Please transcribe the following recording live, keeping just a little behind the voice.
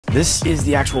This is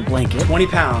the actual blanket. 20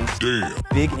 pounds. Damn.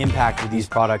 Big impact with these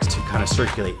products to kind of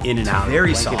circulate in and out.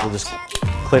 Very Blanket soft. will just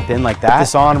clip in like that. Put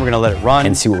this on, we're gonna let it run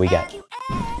and see what we get.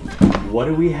 What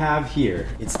do we have here?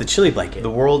 It's the ChiliBlanket, the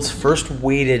world's first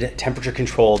weighted,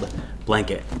 temperature-controlled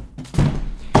blanket.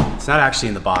 It's not actually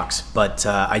in the box, but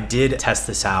I did test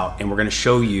this out, and we're gonna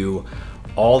show you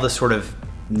all the sort of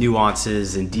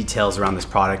nuances and details around this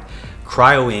product.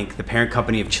 Kyro Inc., the parent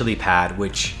company of ChiliPad,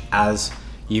 which, as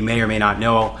you may or may not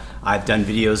know, I've done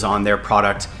videos on their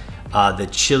product. The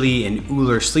Chili and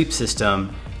Ooler sleep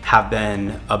system have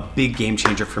been a big game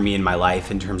changer for me in my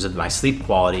life in terms of my sleep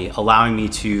quality, allowing me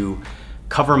to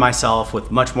cover myself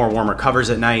with much more warmer covers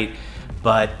at night,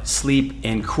 but sleep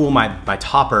and cool my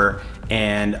topper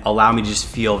and allow me to just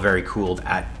feel very cooled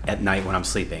at night when I'm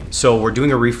sleeping. So we're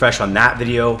doing a refresh on that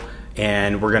video,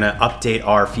 and we're gonna update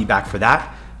our feedback for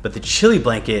that. But the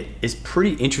ChiliBlanket is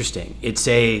pretty interesting. It's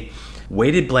a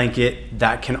weighted blanket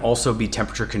that can also be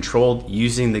temperature controlled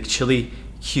using the Chili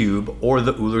Cube or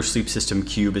the Ooler Sleep System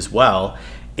Cube as well.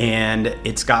 And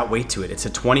it's got weight to it. It's a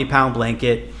 20-pound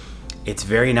blanket. It's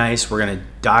very nice. We're gonna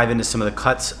dive into some of the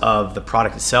cuts of the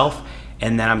product itself,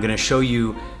 and then I'm gonna show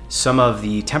you some of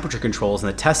the temperature controls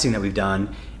and the testing that we've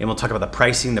done, and we'll talk about the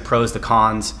pricing, the pros, the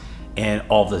cons, and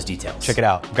all of those details. Check it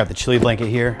out. I've got the ChiliBlanket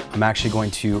here. I'm actually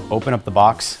going to open up the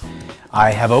box.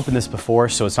 I have opened this before,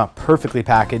 so it's not perfectly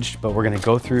packaged, but we're gonna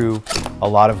go through a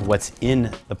lot of what's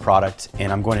in the product,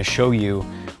 and I'm going to show you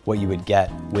what you would get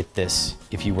with this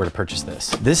if you were to purchase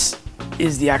this. This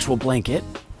is the actual blanket,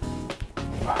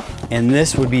 and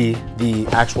this would be the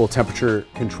actual temperature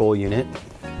control unit.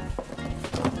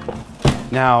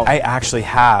 Now, I actually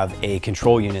have a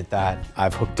control unit that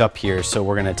I've hooked up here, so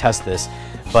we're gonna test this,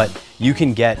 but you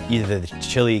can get either the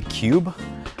Chili Cube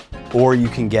or you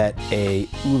can get a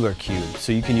Ooler Cube.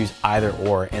 So you can use either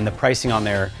or, and the pricing on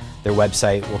their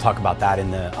website, we'll talk about that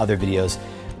in the other videos,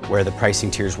 where the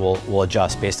pricing tiers will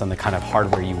adjust based on the kind of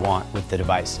hardware you want with the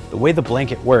device. The way the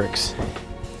blanket works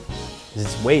is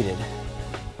it's weighted,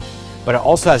 but it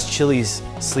also has Chili's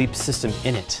sleep system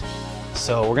in it.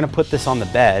 So we're gonna put this on the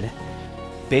bed,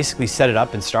 basically set it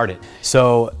up and start it.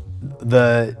 So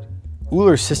the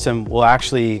Ooler system will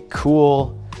actually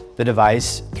cool the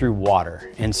device through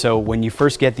water. And so when you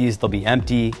first get these, they'll be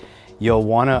empty. You'll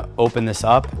wanna open this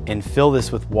up and fill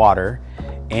this with water.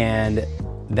 And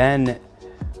then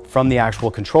from the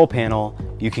actual control panel,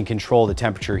 you can control the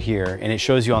temperature here. And it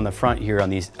shows you on the front here on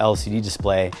these LCD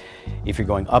display, if you're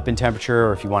going up in temperature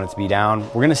or if you want it to be down.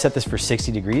 We're gonna set this for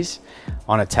 60 degrees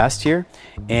on a test here.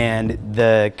 And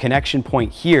the connection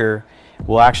point here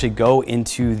will actually go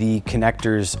into the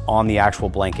connectors on the actual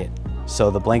blanket. So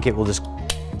the blanket will just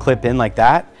clip in like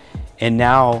that. And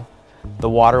now the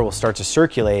water will start to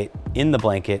circulate in the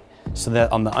blanket so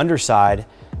that on the underside,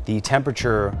 the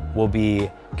temperature will be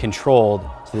controlled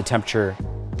to the temperature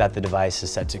that the device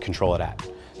is set to control it at.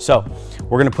 So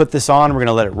we're gonna put this on, we're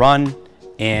gonna let it run,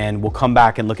 and we'll come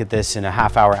back and look at this in a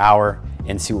half hour,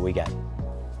 and see what we get.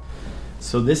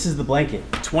 So this is the blanket,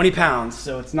 20 pounds,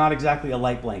 so it's not exactly a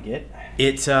light blanket.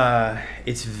 It's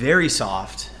very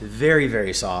soft, very,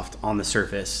 very soft on the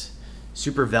surface.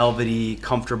 Super velvety,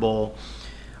 comfortable.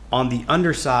 On the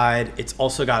underside, it's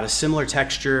also got a similar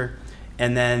texture,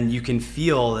 and then you can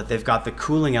feel that they've got the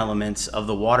cooling elements of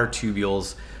the water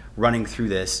tubules running through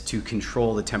this to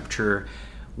control the temperature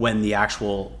when the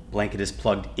actual blanket is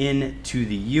plugged in to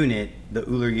the unit, the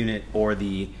Ooler unit or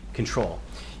the control.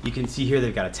 You can see here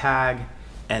they've got a tag,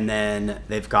 and then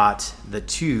they've got the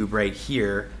tube right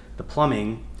here, the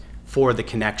plumbing for the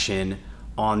connection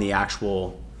on the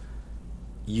actual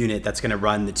unit that's gonna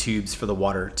run the tubes for the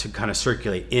water to kind of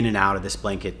circulate in and out of this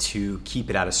blanket to keep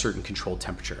it at a certain controlled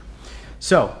temperature.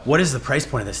 So what is the price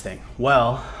point of this thing?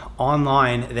 Well,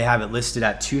 online they have it listed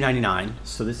at $299,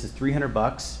 so this is 300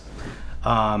 bucks.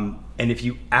 And if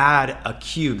you add a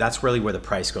cube, that's really where the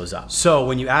price goes up. So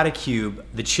when you add a cube,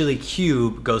 the Chili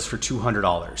Cube goes for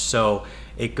 $200. So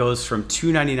it goes from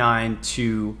 $299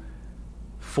 to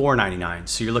 $499.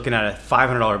 So you're looking at a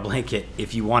 $500 blanket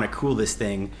if you want to cool this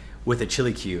thing with a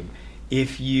Chili Cube.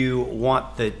 If you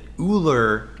want the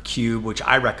Ooler Cube, which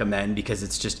I recommend because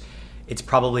it's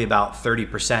probably about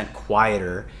 30%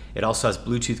 quieter. It also has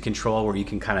Bluetooth control where you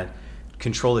can kind of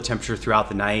control the temperature throughout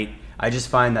the night. I just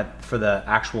find that for the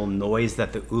actual noise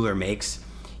that the Ooler makes,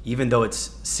 even though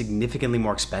it's significantly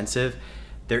more expensive,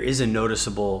 there is a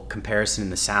noticeable comparison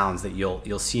in the sounds that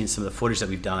you'll see in some of the footage that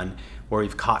we've done where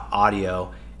we've caught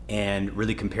audio and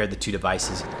really compared the two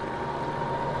devices.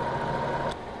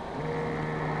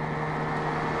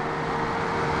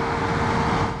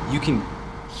 You can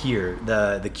hear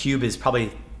the Cube is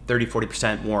probably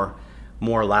 30–40% more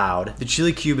more loud. The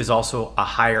ChiliCube is also a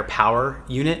higher power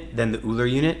unit than the Ooler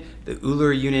unit. The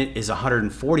Ooler unit is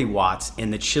 140 watts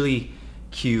and the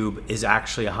ChiliCube is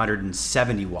actually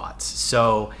 170 watts.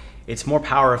 So it's more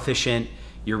power efficient.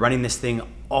 You're running this thing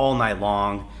all night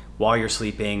long while you're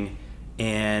sleeping.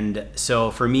 And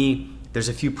so for me, there's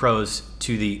a few pros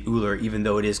to the Ooler, even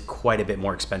though it is quite a bit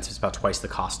more expensive. It's about twice the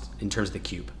cost in terms of the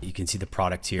cube. You can see the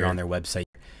product here on their website.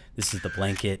 This is the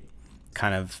blanket,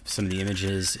 kind of some of the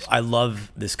images. I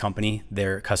love this company.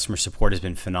 Their customer support has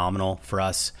been phenomenal for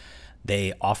us.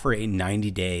 They offer a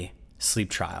 90-day sleep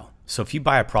trial. So if you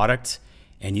buy a product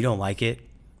and you don't like it,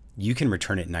 you can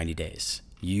return it in 90 days.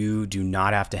 You do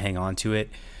not have to hang on to it.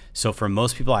 So for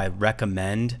most people, I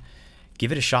recommend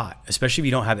give it a shot, especially if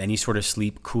you don't have any sort of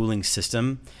sleep cooling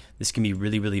system. This can be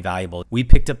really, really valuable. We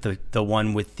picked up the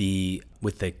one with the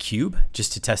cube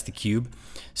just to test the cube.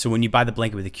 So when you buy the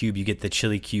blanket with the cube, you get the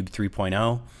ChiliCube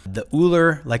 3.0. The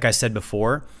Ooler, like I said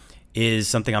before, is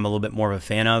something I'm a little bit more of a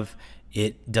fan of.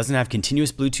 It doesn't have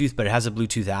continuous Bluetooth, but it has a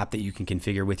Bluetooth app that you can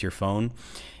configure with your phone.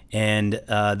 And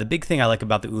the big thing I like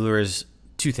about the Ooler is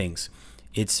two things.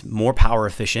 It's more power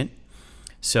efficient.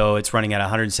 So it's running at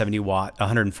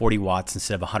 140 watts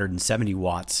instead of 170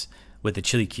 watts with the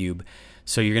ChiliCube.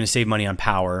 So you're going to save money on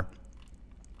power.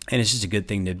 And it's just a good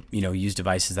thing to, use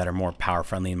devices that are more power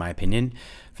friendly, in my opinion,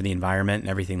 for the environment and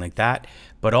everything like that.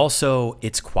 But also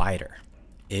it's quieter.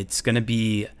 It's going to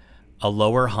be a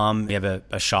lower hum. We have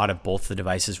a shot of both the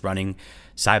devices running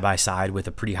side by side with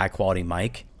a pretty high quality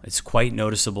mic. It's quite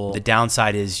noticeable. The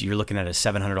downside is you're looking at a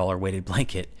 $700 weighted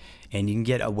blanket, and you can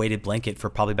get a weighted blanket for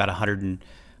probably about $100,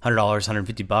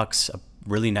 $150, a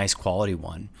really nice quality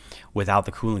one without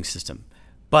the cooling system.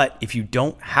 But if you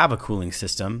don't have a cooling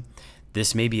system,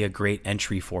 this may be a great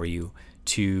entry for you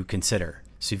to consider.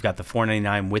 So you've got the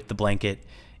 $499 with the blanket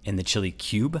and the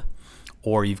ChiliCube,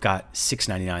 or you've got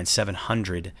 $699,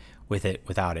 $700 with it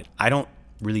without it. I don't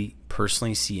really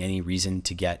personally see any reason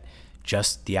to get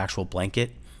just the actual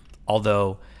blanket.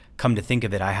 Although, come to think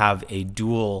of it, I have a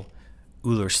dual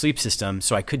Ooler sleep system,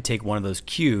 so I could take one of those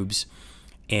cubes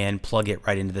and plug it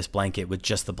right into this blanket with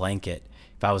just the blanket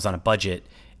if I was on a budget,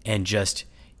 and just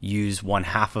use one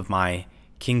half of my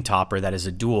king topper that is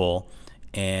a dual,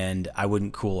 and I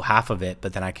wouldn't cool half of it,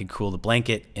 but then I could cool the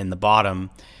blanket in the bottom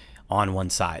on one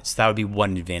side. So that would be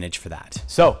one advantage for that.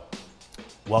 So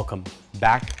welcome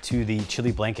back to the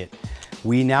ChiliBlanket.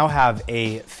 We now have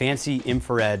a fancy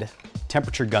infrared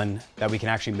temperature gun that we can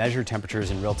actually measure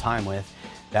temperatures in real time with,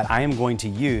 that I am going to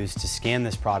use to scan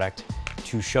this product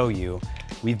to show you.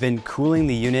 We've been cooling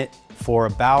the unit for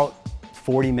about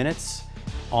 40 minutes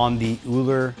on the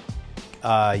Ooler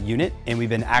unit, and we've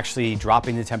been actually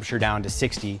dropping the temperature down to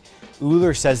 60.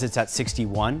 Ooler says it's at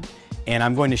 61, and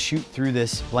I'm going to shoot through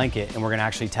this blanket and we're gonna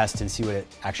actually test and see what it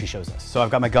actually shows us. So I've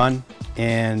got my gun,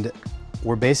 and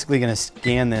we're basically gonna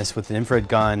scan this with an infrared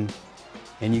gun,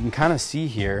 and you can kind of see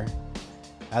here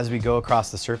as we go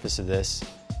across the surface of this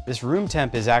room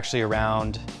temp is actually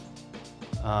around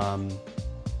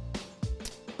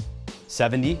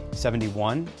 70,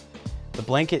 71. The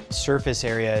blanket surface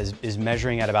area is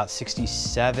measuring at about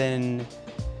 67,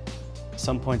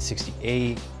 some point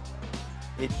 68.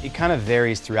 It kind of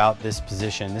varies throughout this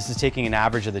position. This is taking an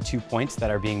average of the 2 points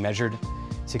that are being measured,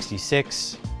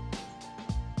 66.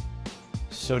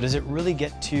 So does it really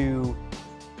get to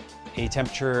a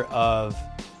temperature of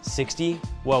 60?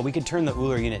 Well, we could turn the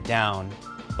Ooler unit down,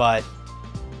 but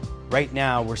right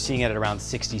now we're seeing it at around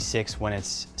 66 when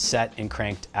it's set and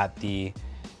cranked at the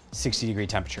 60-degree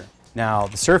temperature. Now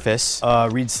the surface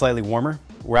reads slightly warmer.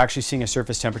 We're actually seeing a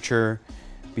surface temperature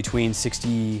between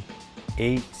 68,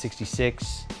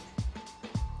 66.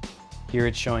 Here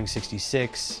it's showing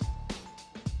 66.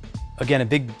 Again, a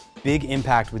big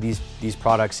impact with these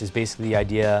products is basically the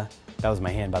idea, that was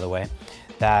my hand by the way,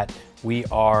 that we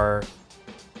are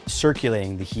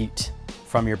circulating the heat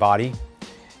from your body.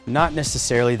 Not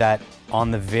necessarily that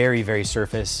on the very, very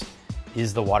surface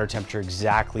is the water temperature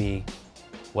exactly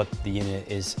what the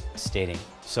unit is stating.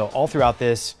 So all throughout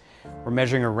this, we're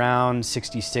measuring around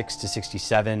 66 to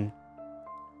 67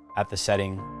 at the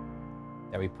setting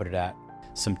that we put it at.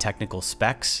 Some technical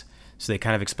specs. So they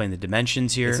kind of explain the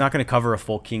dimensions here. It's not going to cover a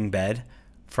full king bed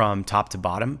from top to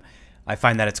bottom. I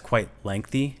find that it's quite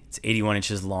lengthy. It's 81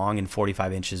 inches long and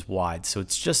 45 inches wide. So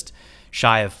it's just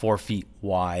shy of 4 feet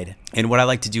wide. And what I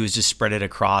like to do is just spread it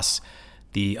across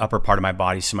the upper part of my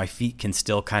body so my feet can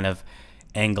still kind of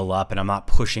angle up and I'm not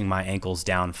pushing my ankles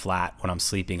down flat when I'm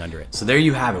sleeping under it. So there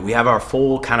you have it. We have our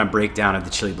full kind of breakdown of the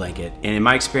ChiliBlanket. And in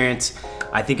my experience,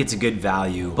 I think it's a good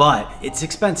value, but it's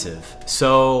expensive.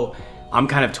 So I'm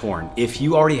kind of torn. If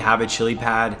you already have a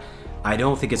ChiliPad, I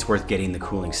don't think it's worth getting the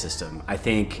cooling system. I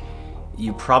think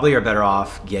you probably are better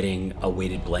off getting a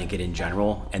weighted blanket in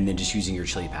general and then just using your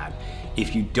ChiliPad.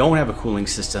 If you don't have a cooling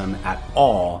system at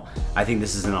all, I think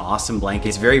this is an awesome blanket.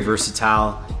 It's very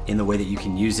versatile in the way that you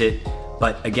can use it.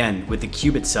 But again, with the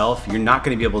cube itself, you're not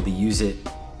gonna be able to use it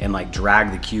and like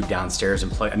drag the cube downstairs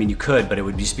and plug. I mean, you could, but it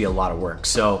would just be a lot of work.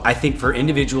 So I think for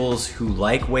individuals who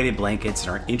like weighted blankets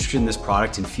and are interested in this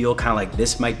product and feel kind of like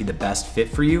this might be the best fit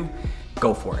for you,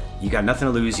 go for it. You got nothing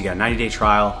to lose. You got a 90-day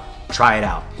trial, try it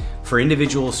out. For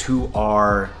individuals who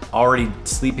are already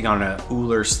sleeping on an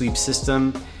Ooler sleep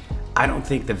system, I don't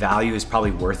think the value is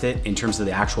probably worth it in terms of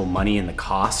the actual money and the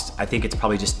cost. I think it's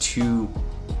probably just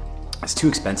it's too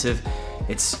expensive.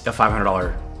 It's a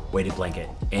 $500 weighted blanket,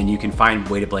 and you can find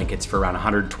weighted blankets for around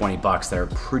 120 bucks that are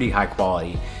pretty high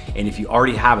quality. And if you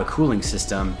already have a cooling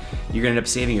system, you're gonna end up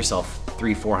saving yourself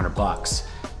 $300-400 bucks.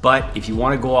 But if you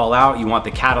wanna go all out, you want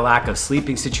the Cadillac of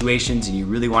sleeping situations, and you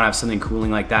really wanna have something cooling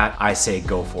like that, I say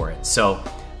go for it. So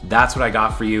that's what I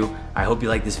got for you. I hope you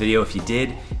liked this video. If you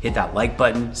did, hit that like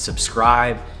button,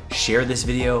 subscribe, share this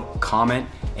video, comment,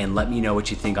 and let me know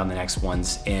what you think on the next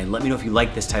ones. And let me know if you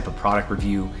like this type of product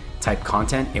review type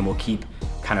content, and we'll keep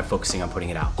kind of focusing on putting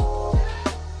it out.